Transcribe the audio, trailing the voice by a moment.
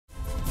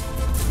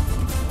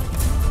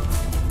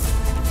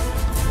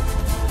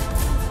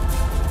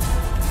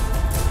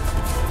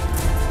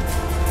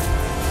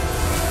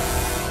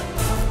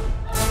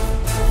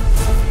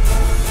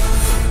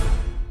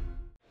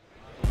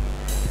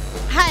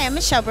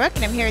is Shellbrook,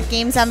 and I'm here with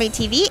GameZombie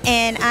TV,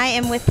 and I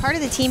am with part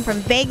of the team from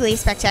Vaguely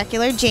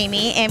Spectacular,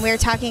 Jamie, and we're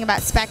talking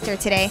about Spectre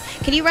today.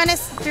 Can you run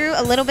us through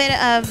a little bit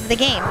of the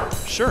game?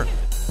 Sure.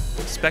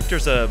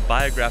 Spectre's a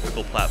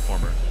biographical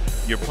platformer.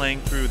 You're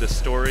playing through the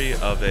story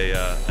of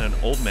an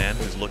old man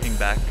who's looking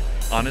back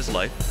on his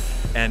life,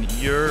 and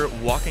you're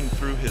walking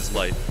through his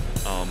life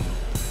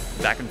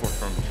back and forth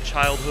from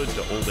childhood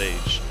to old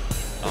age,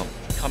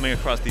 coming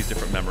across these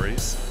different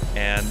memories,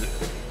 and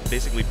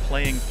basically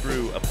playing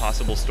through a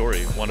possible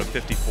story, one of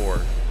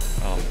 54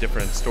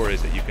 different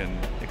stories that you can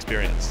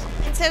experience.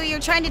 And so you're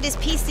trying to just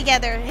piece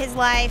together his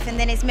life and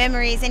then his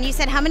memories, and you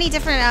said how many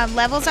different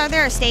levels are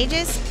there, or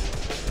stages?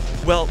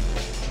 Well,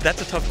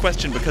 that's a tough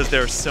question because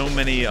there are so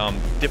many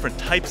different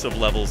types of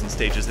levels and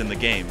stages in the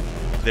game.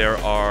 There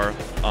are,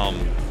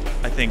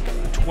 I think,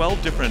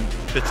 12 different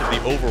bits of the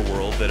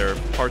overworld that are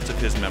parts of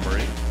his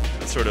memory,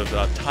 sort of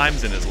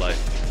times in his life.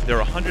 There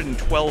are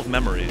 112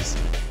 memories,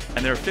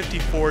 and there are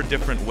 54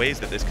 different ways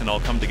that this can all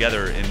come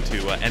together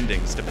into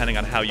endings, depending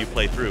on how you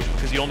play through.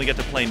 Because you only get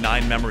to play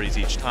 9 memories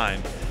each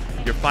time,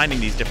 you're finding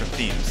these different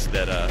themes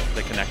that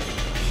connect you.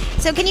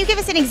 So can you give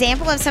us an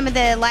example of some of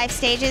the life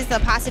stages, the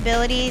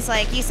possibilities?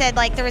 Like you said,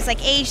 like there was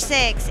like age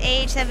 6,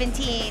 age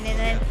 17, and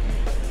then...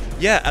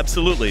 Yeah,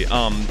 absolutely.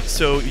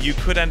 So you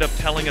could end up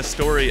telling a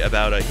story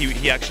about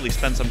he actually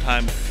spent some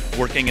time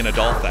working in a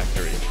doll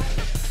factory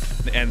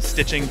and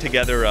stitching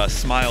together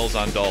smiles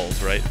on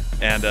dolls, right?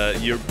 And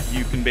you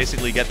can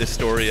basically get this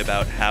story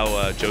about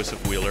how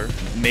Joseph Wheeler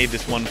made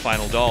this one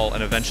final doll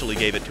and eventually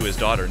gave it to his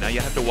daughter. Now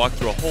you have to walk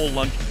through a whole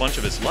bunch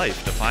of his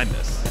life to find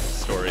this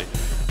story.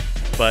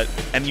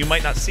 And you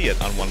might not see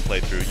it on one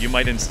playthrough. You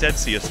might instead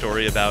see a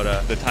story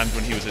about the times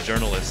when he was a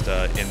journalist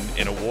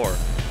in a war.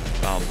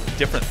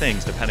 Different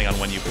things depending on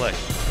when you play.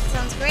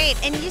 Sounds great.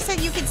 And you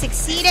said you could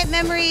succeed at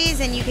memories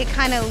and you could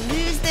kind of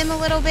lose them a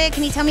little bit.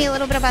 Can you tell me a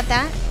little bit about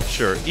that?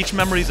 Sure. Each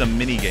memory is a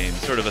mini game,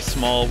 sort of a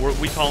small,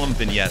 we call them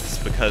vignettes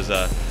because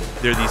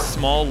they're these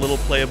small little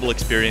playable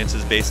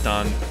experiences based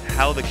on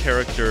how the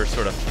character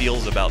sort of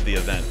feels about the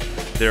event.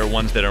 There are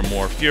ones that are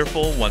more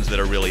fearful, ones that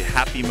are really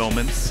happy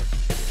moments,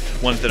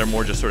 ones that are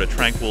more just sort of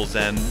tranquil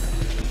zen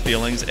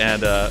feelings,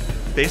 and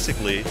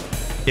basically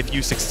if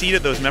you succeed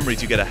at those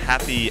memories, you get a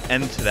happy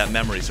end to that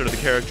memory, sort of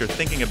the character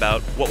thinking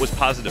about what was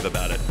positive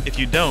about it. If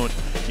you don't,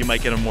 you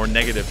might get a more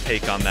negative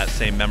take on that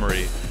same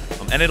memory.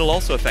 And it'll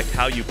also affect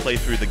how you play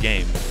through the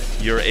game.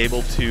 You're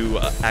able to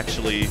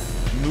actually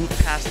move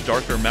past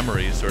darker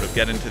memories, sort of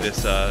get into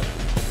this,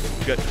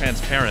 get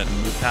transparent and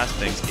move past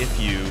things if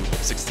you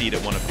succeed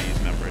at one of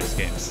these memories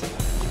games.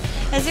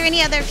 Is there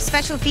any other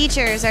special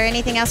features or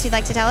anything else you'd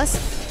like to tell us?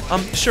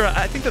 Sure.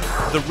 I think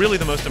that really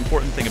the most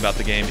important thing about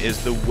the game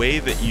is the way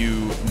that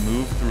you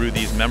move through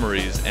these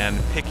memories and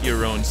pick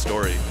your own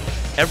story.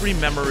 Every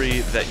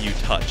memory that you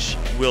touch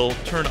will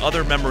turn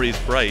other memories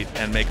bright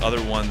and make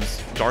other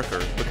ones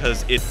darker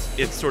because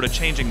it's sort of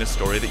changing the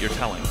story that you're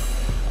telling.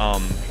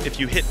 If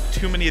you hit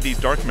too many of these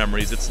dark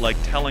memories, it's like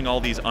telling all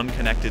these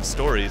unconnected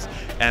stories,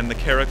 and the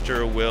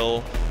character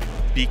will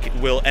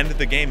end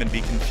the game and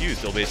be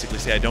confused. They'll basically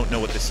say, I don't know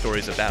what this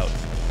story's about.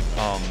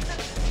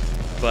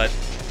 But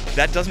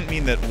that doesn't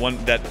mean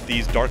that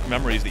these dark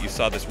memories that you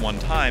saw this one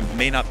time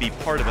may not be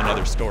part of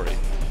another story.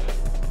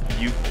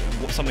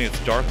 Something that's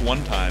dark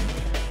one time,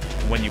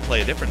 when you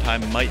play a different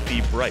time, might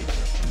be bright.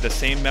 The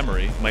same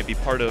memory might be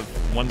part of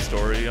one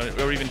story,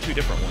 or even 2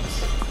 different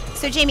ones.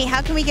 So Jamie,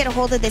 how can we get a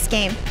hold of this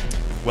game?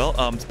 Well,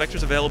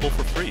 Spectre's available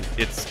for free.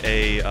 It's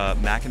a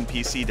Mac and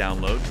PC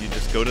download. You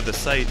just go to the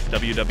site,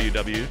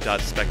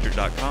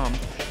 www.spectre.com,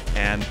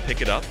 and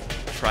pick it up,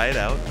 try it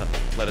out,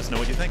 let us know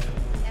what you think.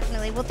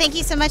 Definitely. Well, thank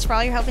you so much for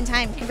all your help and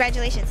time.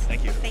 Congratulations.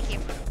 Thank you. Thank you.